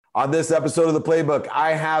On this episode of The Playbook,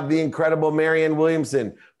 I have the incredible Marianne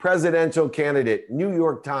Williamson, presidential candidate, New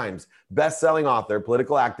York Times, best-selling author,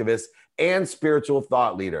 political activist, and spiritual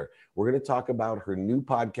thought leader. We're going to talk about her new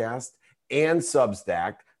podcast and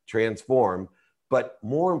Substack, Transform. But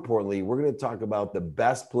more importantly, we're going to talk about the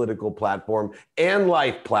best political platform and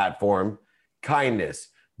life platform, kindness.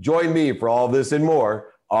 Join me for all this and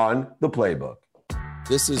more on The Playbook.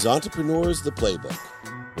 This is Entrepreneurs The Playbook,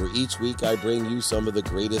 where each week I bring you some of the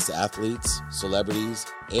greatest athletes, celebrities,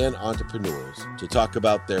 and entrepreneurs to talk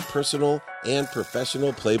about their personal and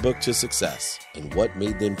professional playbook to success and what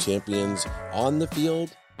made them champions on the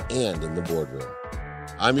field and in the boardroom.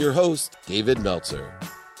 I'm your host, David Meltzer.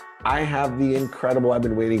 I have the incredible, I've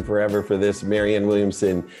been waiting forever for this, Marianne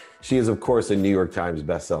Williamson. She is, of course, a New York Times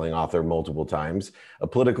bestselling author multiple times, a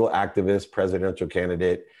political activist, presidential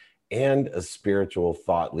candidate, and a spiritual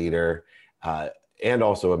thought leader, and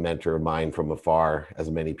also a mentor of mine from afar, as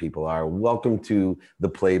many people are. Welcome to The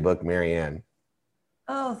Playbook, Marianne.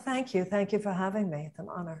 Oh, thank you. Thank you for having me. It's an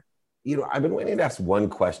honor. You know, I've been waiting to ask one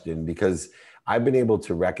question because I've been able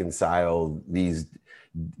to reconcile these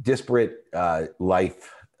disparate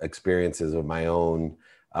life experiences of my own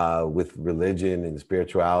with religion and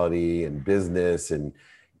spirituality and business. And,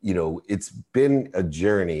 you know, it's been a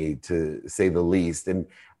journey to say the least. And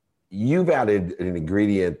you've added an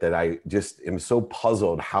ingredient that I just am so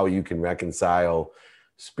puzzled how you can reconcile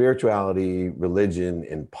spirituality, religion,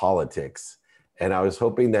 and politics. And I was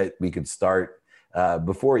hoping that we could start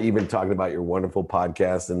before even talking about your wonderful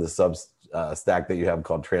podcast and the Substack that you have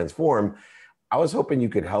called Transform. I was hoping you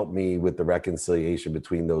could help me with the reconciliation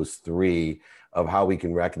between those three of how we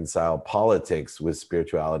can reconcile politics with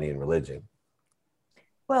spirituality and religion.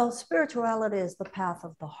 Well, spirituality is the path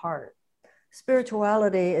of the heart.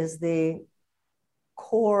 Spirituality is the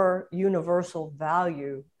core universal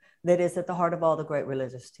value that is at the heart of all the great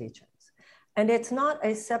religious teachings. And it's not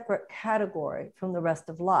a separate category from the rest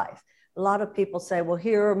of life. A lot of people say, well,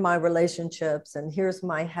 here are my relationships, and here's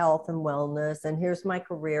my health and wellness, and here's my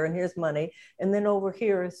career, and here's money. And then over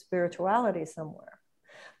here is spirituality somewhere.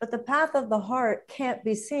 But the path of the heart can't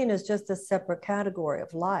be seen as just a separate category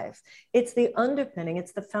of life. It's the underpinning,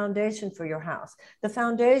 it's the foundation for your house. The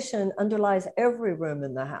foundation underlies every room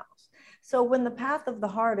in the house. So when the path of the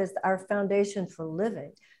heart is our foundation for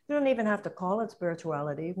living, you don't even have to call it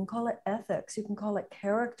spirituality. You can call it ethics. You can call it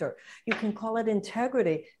character. You can call it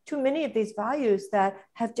integrity. Too many of these values that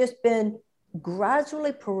have just been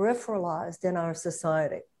gradually peripheralized in our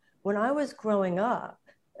society. When I was growing up,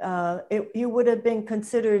 it would have been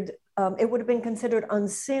considered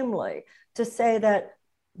unseemly to say that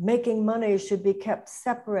making money should be kept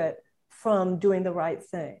separate from doing the right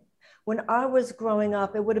thing. When I was growing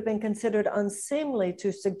up, it would have been considered unseemly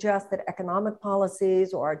to suggest that economic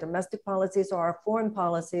policies or our domestic policies or our foreign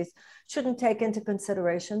policies shouldn't take into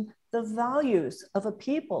consideration the values of a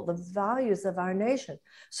people, the values of our nation.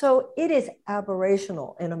 So it is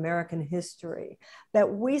aberrational in American history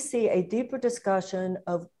that we see a deeper discussion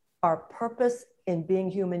of our purpose in being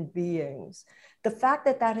human beings. The fact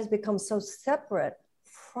that that has become so separate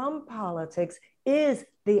from politics is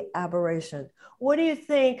the aberration. What do you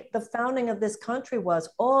think the founding of this country was?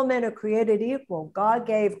 All men are created equal. God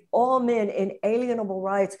gave all men inalienable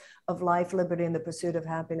rights of life, liberty, and the pursuit of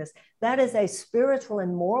happiness. That is a spiritual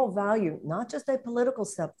and moral value, not just a political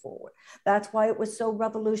step forward. That's why it was so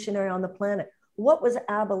revolutionary on the planet. What was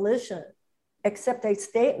abolition except a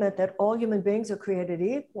statement that all human beings are created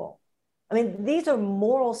equal? I mean, these are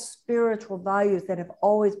moral, spiritual values that have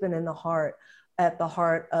always been in the heart, at the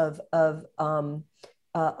heart of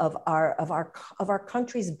our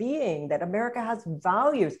country's being, that America has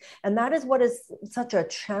values. And that is what is such a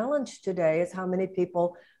challenge today, is how many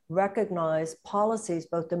people recognize policies,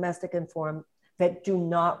 both domestic and foreign, that do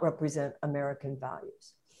not represent American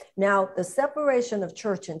values. Now, the separation of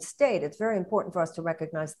church and state, it's very important for us to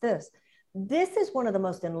recognize this. This is one of the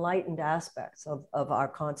most enlightened aspects of our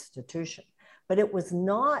Constitution. But it was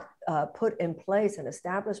not put in place and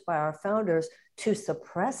established by our founders to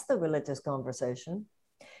suppress the religious conversation.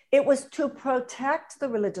 It was to protect the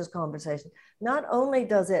religious conversation. Not only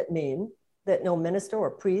does it mean that no minister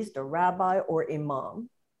or priest or rabbi or imam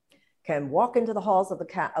can walk into the halls of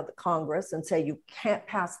the Congress and say, you can't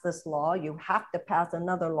pass this law, you have to pass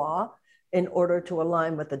another law in order to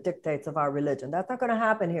align with the dictates of our religion. That's not going to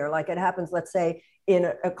happen here like it happens, let's say, in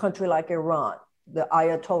a country like Iran. The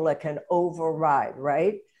Ayatollah can override,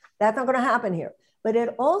 right? That's not going to happen here. But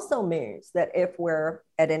it also means that if we're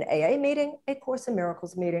at an AA meeting, a Course in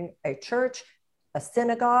Miracles meeting, a church, a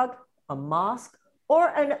synagogue, a mosque, or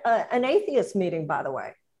an atheist meeting, by the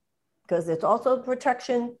way, because it's also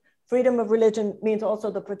protection Freedom of religion means also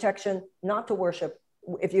the protection not to worship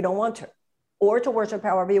if you don't want to, or to worship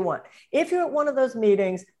however you want. If you're at one of those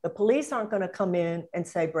meetings, the police aren't going to come in and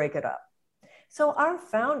say, break it up. So our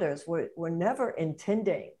founders were never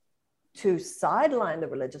intending to sideline the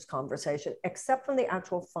religious conversation, except from the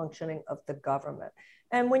actual functioning of the government.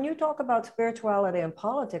 And when you talk about spirituality and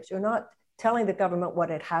politics, you're not telling the government what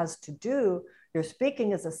it has to do. You're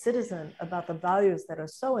speaking as a citizen about the values that are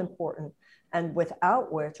so important, and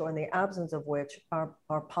without which, or in the absence of which,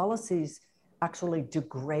 our policies actually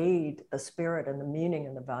degrade the spirit and the meaning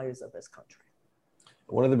and the values of this country.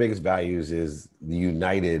 One of the biggest values is the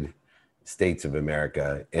United States of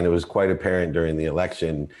America. And it was quite apparent during the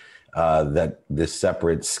election that this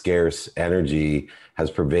separate, scarce energy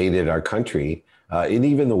has pervaded our country and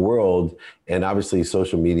even the world. And obviously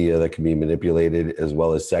social media that can be manipulated as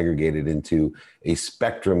well as segregated into a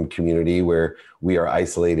spectrum community where we are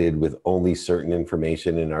isolated with only certain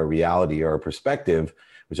information in our reality or our perspective,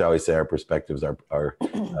 which I always say our perspectives are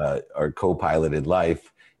co-piloted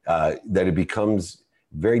life, that it becomes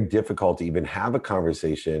very difficult to even have a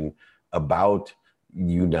conversation about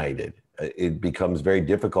United. It becomes very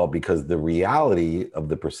difficult because the reality of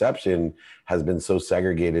the perception has been so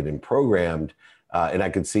segregated and programmed. And I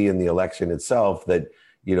could see in the election itself that,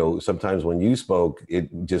 you know, sometimes when you spoke, it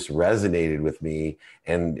just resonated with me.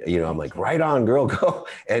 And, you know, I'm like, right on, girl, go.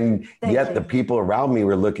 And yet the people around me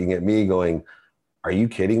were looking at me going, are you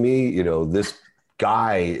kidding me? You know, this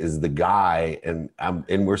guy is the guy.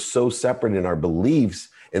 And we're so separate in our beliefs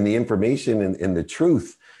and the information and the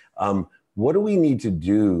truth. What do we need to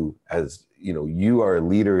do as, you know, you are a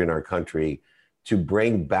leader in our country to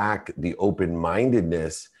bring back the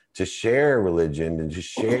open-mindedness to share religion and to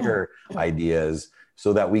share ideas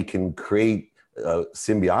so that we can create a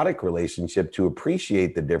symbiotic relationship to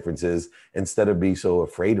appreciate the differences instead of be so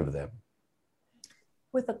afraid of them?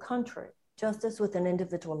 With a country, just as with an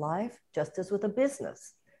individual life, just as with a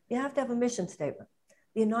business, you have to have a mission statement.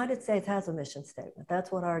 The United States has a mission statement.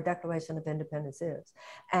 That's what our Declaration of Independence is.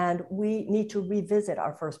 And we need to revisit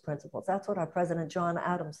our first principles. That's what our President John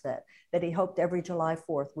Adams said, that he hoped every July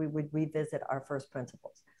 4th we would revisit our first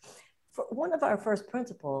principles. One of our first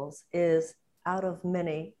principles is out of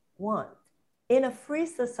many, one. In a free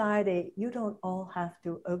society, you don't all have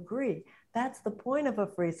to agree. That's the point of a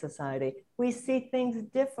free society. We see things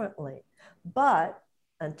differently. But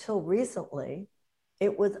until recently,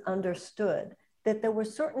 it was understood that there were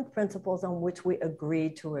certain principles on which we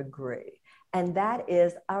agreed to agree. And that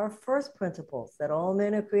is our first principles, that all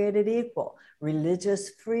men are created equal, religious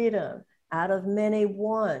freedom, out of many,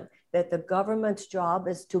 one, that the government's job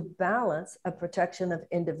is to balance a protection of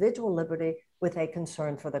individual liberty with a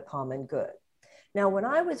concern for the common good. Now, when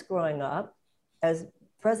I was growing up, as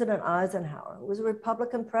President Eisenhower, who was a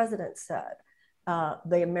Republican president, said,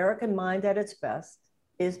 the American mind at its best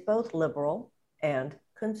is both liberal and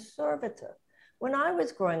conservative. When I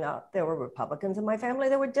was growing up, there were Republicans in my family,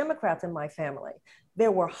 there were Democrats in my family.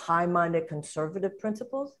 There were high-minded conservative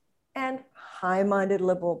principles and high-minded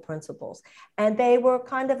liberal principles. And they were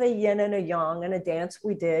kind of a yin and a yang and a dance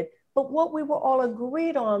we did. But what we were all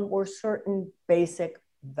agreed on were certain basic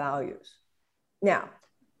values. Now,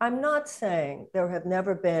 I'm not saying there have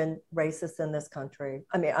never been racists in this country.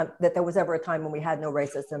 I mean, that there was ever a time when we had no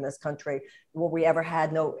racists in this country, where we ever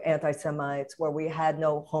had no anti-Semites, where we had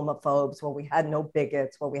no homophobes, where we had no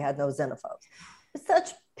bigots, where we had no xenophobes.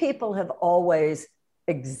 Such people have always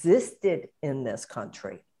existed in this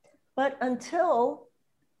country. But until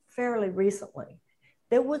fairly recently,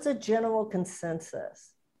 there was a general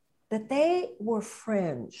consensus that they were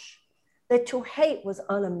fringe, that to hate was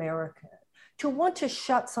un-American. To want to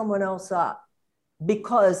shut someone else up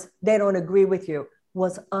because they don't agree with you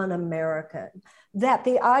was un-American. That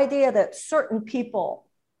the idea that certain people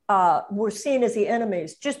were seen as the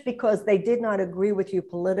enemies just because they did not agree with you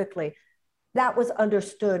politically, that was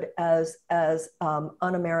understood as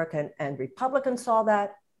un-American, and Republicans saw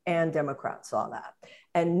that and Democrats saw that.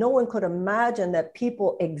 And no one could imagine that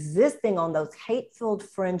people existing on those hate-filled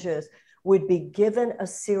fringes would be given a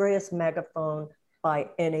serious megaphone by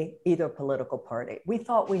either political party. We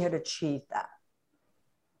thought we had achieved that.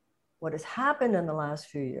 What has happened in the last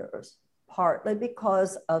few years, partly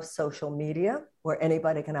because of social media, where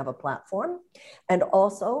anybody can have a platform, and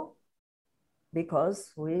also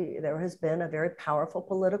because there has been a very powerful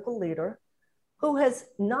political leader who has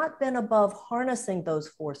not been above harnessing those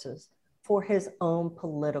forces for his own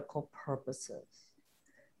political purposes.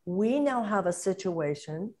 We now have a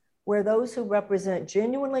situation where those who represent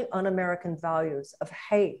genuinely un-American values of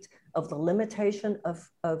hate, of the limitation of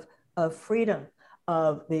freedom,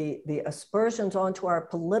 of the aspersions onto our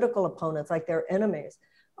political opponents like they're enemies,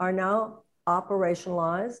 are now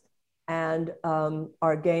operationalized and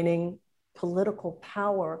are gaining political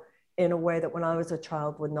power in a way that when I was a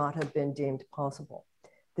child would not have been deemed possible.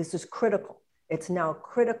 This is critical. It's now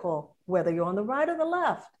critical whether you're on the right or the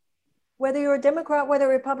left, whether you're a Democrat, whether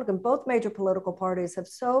you're a Republican. Both major political parties have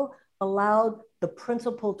so allowed the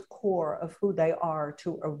principled core of who they are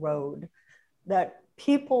to erode that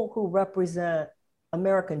people who represent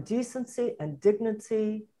American decency and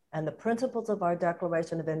dignity and the principles of our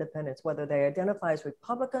Declaration of Independence, whether they identify as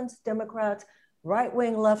Republicans, Democrats,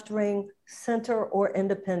 right-wing, left-wing, center, or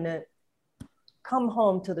independent, come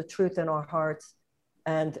home to the truth in our hearts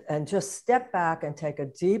and just step back and take a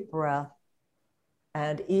deep breath.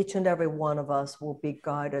 And each and every one of us will be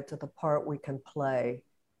guided to the part we can play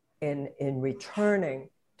in returning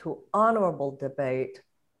to honorable debate,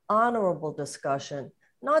 honorable discussion,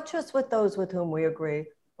 not just with those with whom we agree,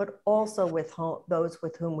 but also with those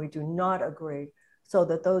with whom we do not agree, so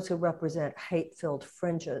that those who represent hate-filled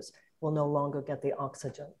fringes will no longer get the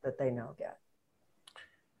oxygen that they now get.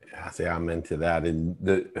 I say I'm into that. And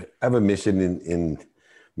I have a mission in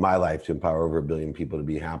my life to empower over 1 billion people to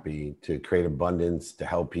be happy, to create abundance, to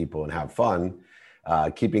help people and have fun.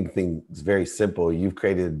 Keeping things very simple. You've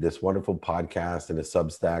created this wonderful podcast and a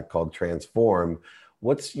Substack called Transform.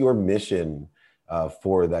 What's your mission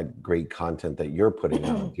for that great content that you're putting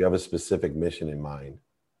out? Do you have a specific mission in mind?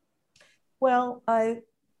 Well,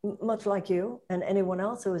 much like you and anyone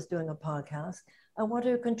else who is doing a podcast, I want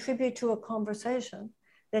to contribute to a conversation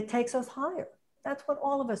that takes us higher. That's what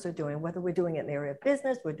all of us are doing, whether we're doing it in the area of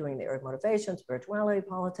business, we're doing it in the area of motivation, spirituality,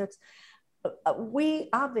 politics. We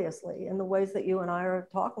obviously, in the ways that you and I are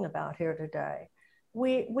talking about here today,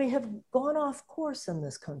 we have gone off course in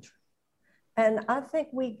this country. And I think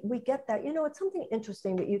we get that. You know, it's something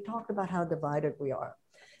interesting that you talked about how divided we are.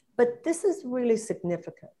 But this is really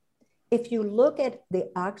significant. If you look at the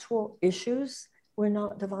actual issues, we're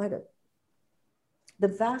not divided. The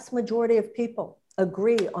vast majority of people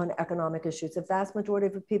agree on economic issues. The vast majority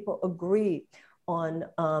of people agree on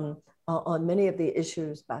many of the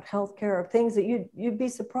issues about healthcare, things that you'd be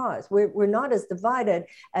surprised. We're not as divided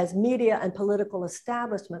as media and political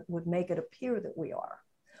establishment would make it appear that we are,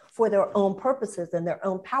 for their own purposes and their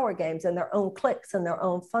own power games and their own clicks and their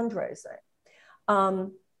own fundraising.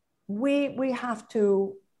 We have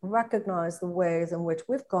to recognize the ways in which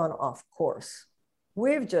we've gone off course.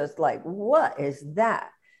 We've just like, what is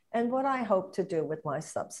that? And what I hope to do with my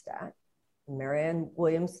Substack,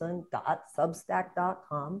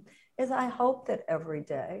 mariannewilliamson.substack.com, is I hope that every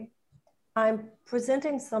day I'm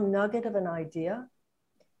presenting some nugget of an idea,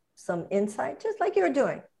 some insight, just like you're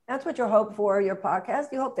doing. That's what you hope for your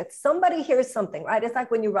podcast. You hope that somebody hears something, right? It's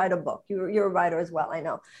like when you write a book. You're a writer as well, I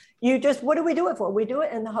know. You just, what do we do it for? We do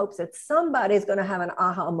it in the hopes that somebody's going to have an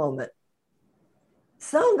aha moment.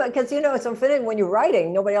 Somebody, because you know, it's so fitting when you're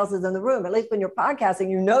writing, nobody else is in the room. At least when you're podcasting,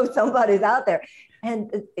 you know somebody's out there.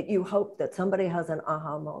 And you hope that somebody has an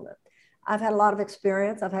aha moment. I've had a lot of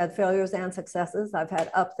experience. I've had failures and successes. I've had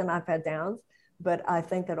ups and I've had downs. But I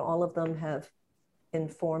think that all of them have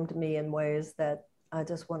informed me in ways that I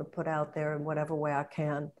just want to put out there in whatever way I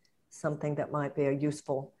can, something that might be a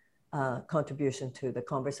useful contribution to the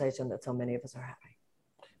conversation that so many of us are having.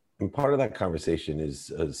 And part of that conversation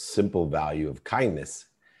is a simple value of kindness.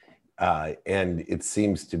 And it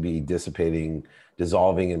seems to be dissipating,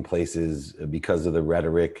 dissolving in places because of the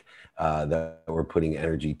rhetoric that we're putting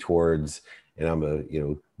energy towards. And I'm a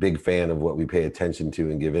big fan of what we pay attention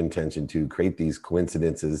to and give intention to, create these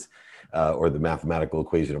coincidences or the mathematical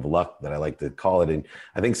equation of luck that I like to call it. And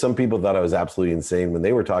I think some people thought I was absolutely insane when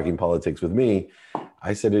they were talking politics with me.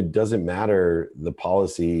 I said, it doesn't matter the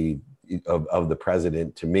policy of the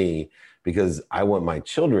president to me, because I want my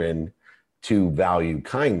children to value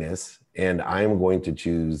kindness, and I am going to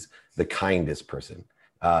choose the kindest person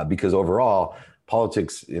because overall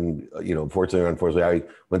politics, fortunately or unfortunately, I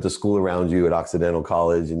went to school around you at Occidental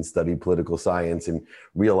College and studied political science and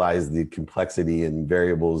realized the complexity and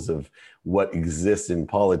variables of what exists in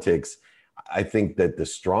politics. I think that the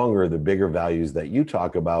stronger, the bigger values that you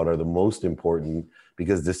talk about are the most important,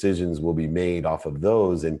 because decisions will be made off of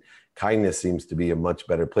those. And kindness seems to be a much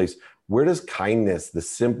better place. Where does kindness, the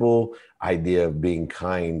simple idea of being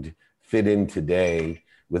kind, fit in today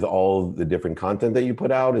with all the different content that you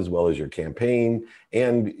put out, as well as your campaign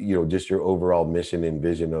and just your overall mission and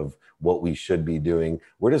vision of what we should be doing?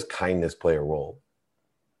 Where does kindness play a role?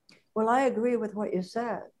 Well, I agree with what you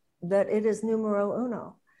said, that it is numero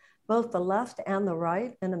uno. Both the left and the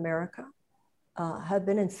right in America have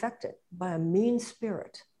been infected by a mean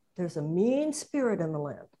spirit. There's a mean spirit in the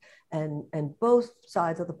land, and both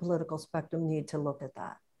sides of the political spectrum need to look at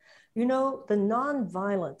that. You know, the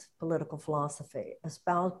nonviolent political philosophy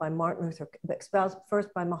espoused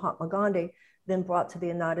first by Mahatma Gandhi, then brought to the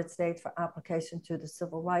United States for application to the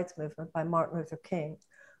civil rights movement by Martin Luther King.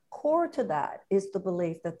 Core to that is the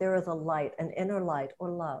belief that there is a light, an inner light or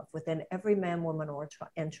love within every man, woman,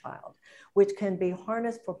 and child, which can be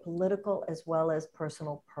harnessed for political as well as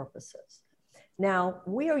personal purposes. Now,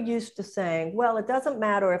 we are used to saying, well, it doesn't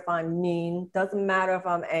matter if I'm mean, doesn't matter if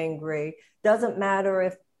I'm angry, doesn't matter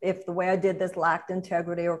if the way I did this lacked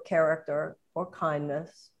integrity or character or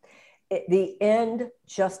kindness. The end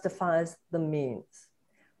justifies the means.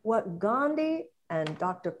 What Gandhi and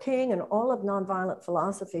Dr. King and all of nonviolent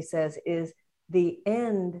philosophy says is the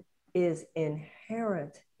end is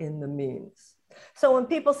inherent in the means. So when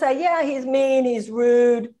people say, yeah, he's mean, he's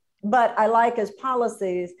rude, but I like his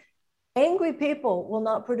policies, angry people will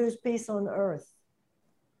not produce peace on earth.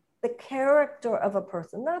 The character of a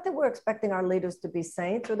person, not that we're expecting our leaders to be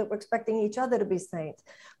saints or that we're expecting each other to be saints,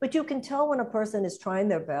 but you can tell when a person is trying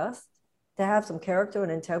their best to have some character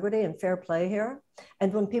and integrity and fair play here,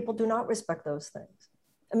 and when people do not respect those things.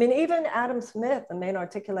 I mean, even Adam Smith, the main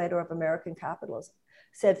articulator of American capitalism,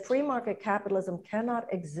 said free market capitalism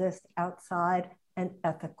cannot exist outside an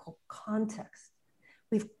ethical context.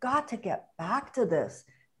 We've got to get back to this.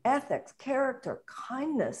 Ethics, character,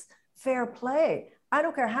 kindness, fair play. I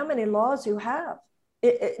don't care how many laws you have.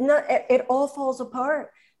 It all falls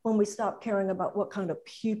apart when we stop caring about what kind of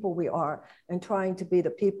people we are and trying to be the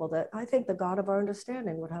people that I think the God of our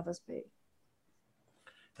understanding would have us be.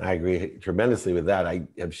 I agree tremendously with that. I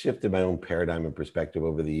have shifted my own paradigm and perspective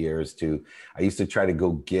over the years to, I used to try to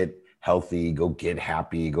go get healthy, go get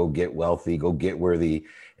happy, go get wealthy, go get worthy.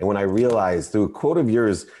 And when I realized through a quote of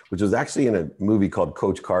yours, which was actually in a movie called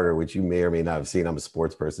Coach Carter, which you may or may not have seen, I'm a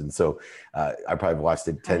sports person, so I probably watched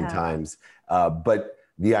it 10 times. But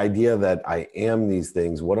the idea that I am these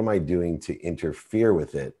things, what am I doing to interfere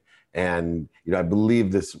with it? And, you know, I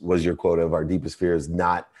believe this was your quote of our deepest fear is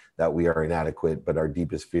not that we are inadequate, but our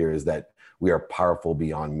deepest fear is that we are powerful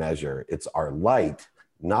beyond measure. It's our light,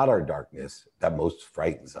 not our darkness, that most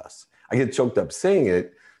frightens us. I get choked up saying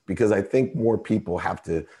it because I think more people have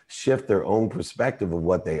to shift their own perspective of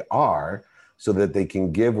what they are so that they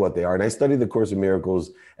can give what they are. And I studied the Course in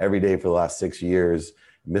Miracles every day for the last 6 years,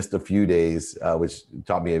 missed a few days, which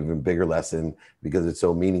taught me an even bigger lesson because it's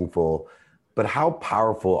so meaningful. But how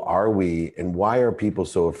powerful are we, and why are people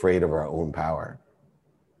so afraid of our own power?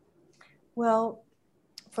 Well,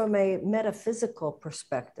 from a metaphysical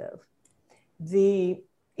perspective, the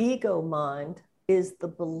ego mind is the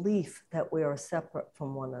belief that we are separate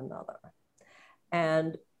from one another.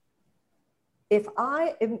 And if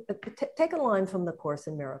take a line from the Course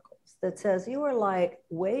in Miracles that says, you are like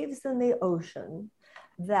waves in the ocean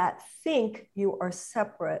that think you are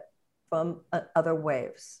separate from other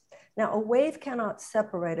waves. Now, a wave cannot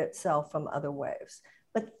separate itself from other waves,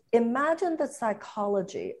 but imagine the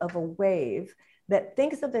psychology of a wave that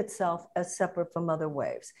thinks of itself as separate from other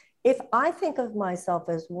waves. If I think of myself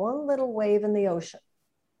as one little wave in the ocean,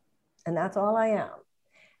 and that's all I am,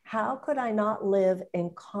 how could I not live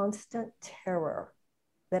in constant terror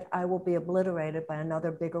that I will be obliterated by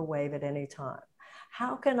another bigger wave at any time?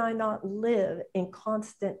 How can I not live in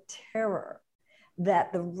constant terror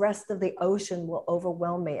that the rest of the ocean will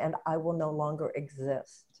overwhelm me and I will no longer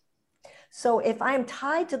exist? So if I'm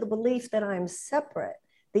tied to the belief that I'm separate,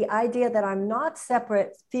 the idea that I'm not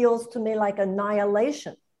separate feels to me like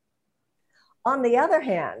annihilation. On the other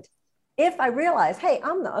hand, if I realize, hey,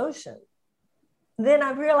 I'm the ocean, then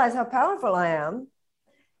I realize how powerful I am.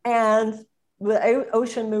 And the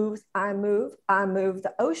ocean moves, I move,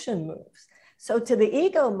 the ocean moves. So to the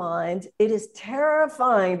ego mind, it is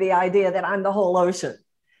terrifying, the idea that I'm the whole ocean.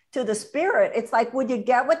 To the spirit, it's like, would you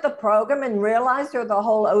get with the program and realize you're the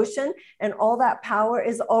whole ocean and all that power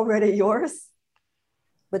is already yours?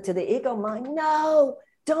 But to the ego mind, no,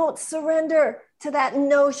 don't surrender to that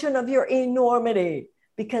notion of your enormity.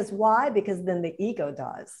 Because why? Because then the ego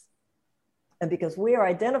dies. And because we are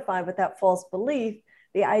identified with that false belief,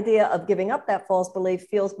 the idea of giving up that false belief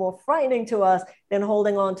feels more frightening to us than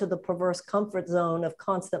holding on to the perverse comfort zone of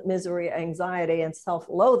constant misery, anxiety, and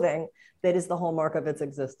self-loathing that is the hallmark of its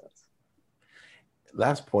existence.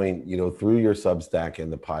 Last point, you know, through your Substack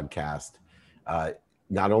and the podcast,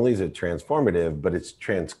 not only is it transformative, but it's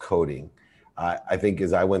transcoding. I think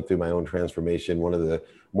as I went through my own transformation, one of the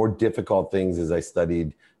more difficult things is I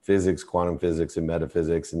studied physics, quantum physics, and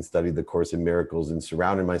metaphysics, and studied the Course in Miracles and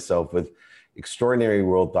surrounded myself with extraordinary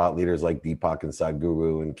world thought leaders like Deepak and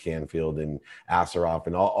Sadhguru and Canfield and Asaroff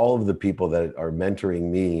and all of the people that are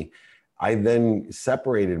mentoring me. I then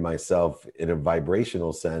separated myself in a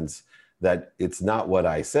vibrational sense that it's not what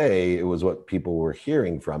I say, it was what people were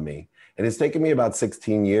hearing from me. And it's taken me about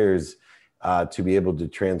 16 years to be able to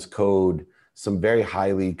transcode some very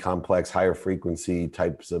highly complex, higher frequency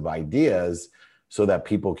types of ideas so that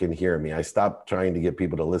people can hear me. I stopped trying to get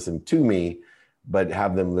people to listen to me, but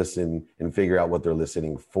have them listen and figure out what they're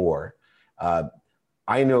listening for.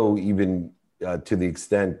 I know even to the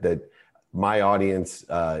extent that my audience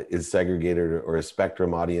is segregated or a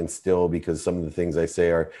spectrum audience still, because some of the things I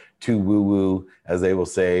say are too woo-woo, as they will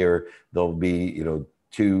say, or they'll be,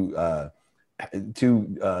 too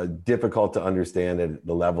difficult to understand at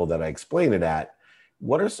the level that I explain it at.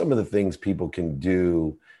 What are some of the things people can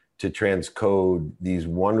do to transcode these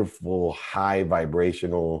wonderful high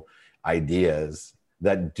vibrational ideas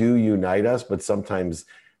that do unite us, but sometimes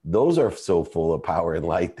those are so full of power and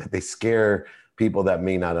light that they scare people that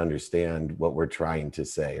may not understand what we're trying to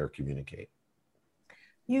say or communicate?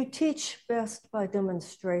 You teach best by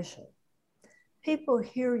demonstration. People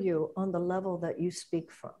hear you on the level that you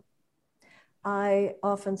speak from. I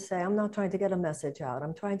often say, I'm not trying to get a message out,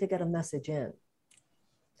 I'm trying to get a message in.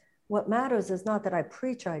 What matters is not that I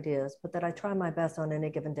preach ideas, but that I try my best on any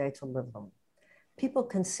given day to live them. People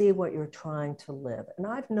can see what you're trying to live. And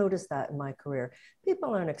I've noticed that in my career.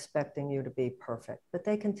 People aren't expecting you to be perfect, but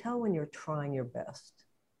they can tell when you're trying your best.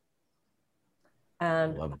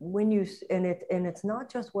 And when you, and it's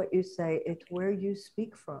not just what you say, it's where you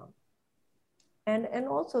speak from. And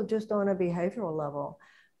also just on a behavioral level.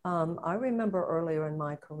 I remember earlier in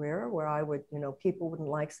my career where I would, people wouldn't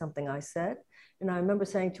like something I said. And I remember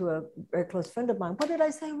saying to a very close friend of mine, what did I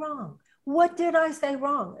say wrong? What did I say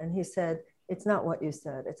wrong? And he said, it's not what you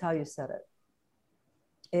said, it's how you said it.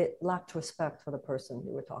 It lacked respect for the person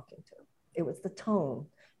you were talking to. It was the tone.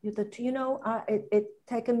 It's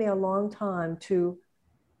taken me a long time to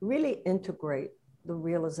really integrate the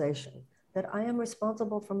realization that I am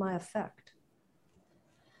responsible for my effect.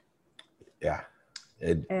 Yeah.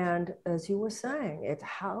 And as you were saying, it's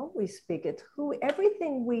how we speak, it's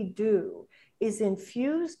everything we do is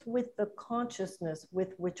infused with the consciousness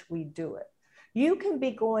with which we do it. You can be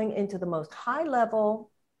going into the most high level,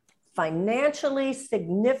 financially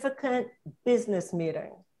significant business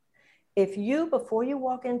meeting. If you, before you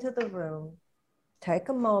walk into the room, take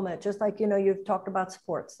a moment, just like, you've talked about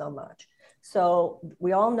sports so much. So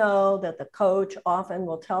we all know that the coach often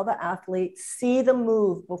will tell the athlete, see the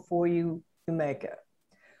move before you make it.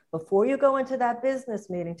 Before you go into that business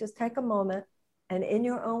meeting, just take a moment and in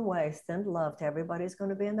your own way, send love to everybody who's going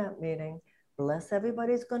to be in that meeting. Bless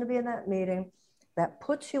everybody who's going to be in that meeting. That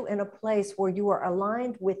puts you in a place where you are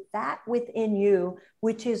aligned with that within you,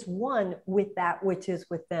 which is one with that which is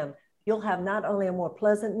with them. You'll have not only a more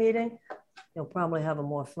pleasant meeting, you'll probably have a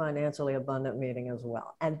more financially abundant meeting as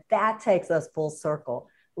well. And that takes us full circle.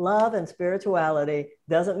 Love and spirituality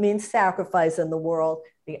doesn't mean sacrifice in the world.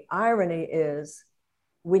 The irony is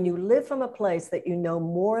when you live from a place that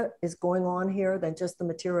more is going on here than just the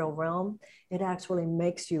material realm, it actually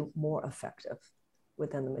makes you more effective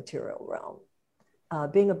within the material realm.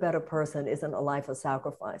 Being a better person isn't a life of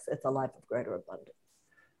sacrifice. It's a life of greater abundance.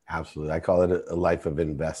 Absolutely. I call it a life of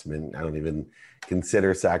investment. I don't even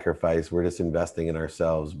consider sacrifice. We're just investing in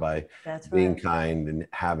ourselves by being kind and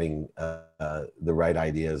having the right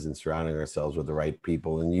ideas and surrounding ourselves with the right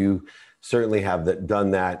people. And you certainly have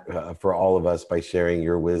done that for all of us by sharing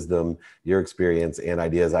your wisdom, your experience, and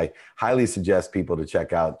ideas. I highly suggest people to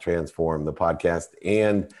check out Transform, the podcast,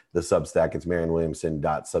 and the Substack. It's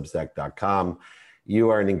mariannewilliamson.substack.com.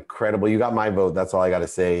 You are you got my vote. That's all I got to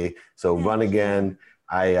say. So run again.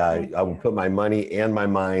 I will put my money and my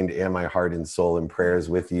mind and my heart and soul in prayers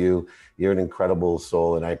with you. You're an incredible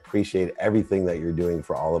soul, and I appreciate everything that you're doing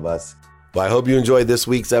for all of us. Well, I hope you enjoyed this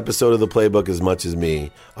week's episode of The Playbook as much as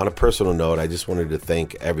me. On a personal note, I just wanted to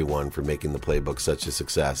thank everyone for making The Playbook such a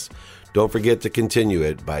success. Don't forget to continue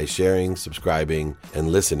it by sharing, subscribing,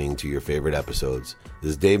 and listening to your favorite episodes.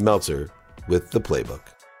 This is Dave Meltzer with The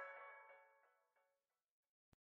Playbook.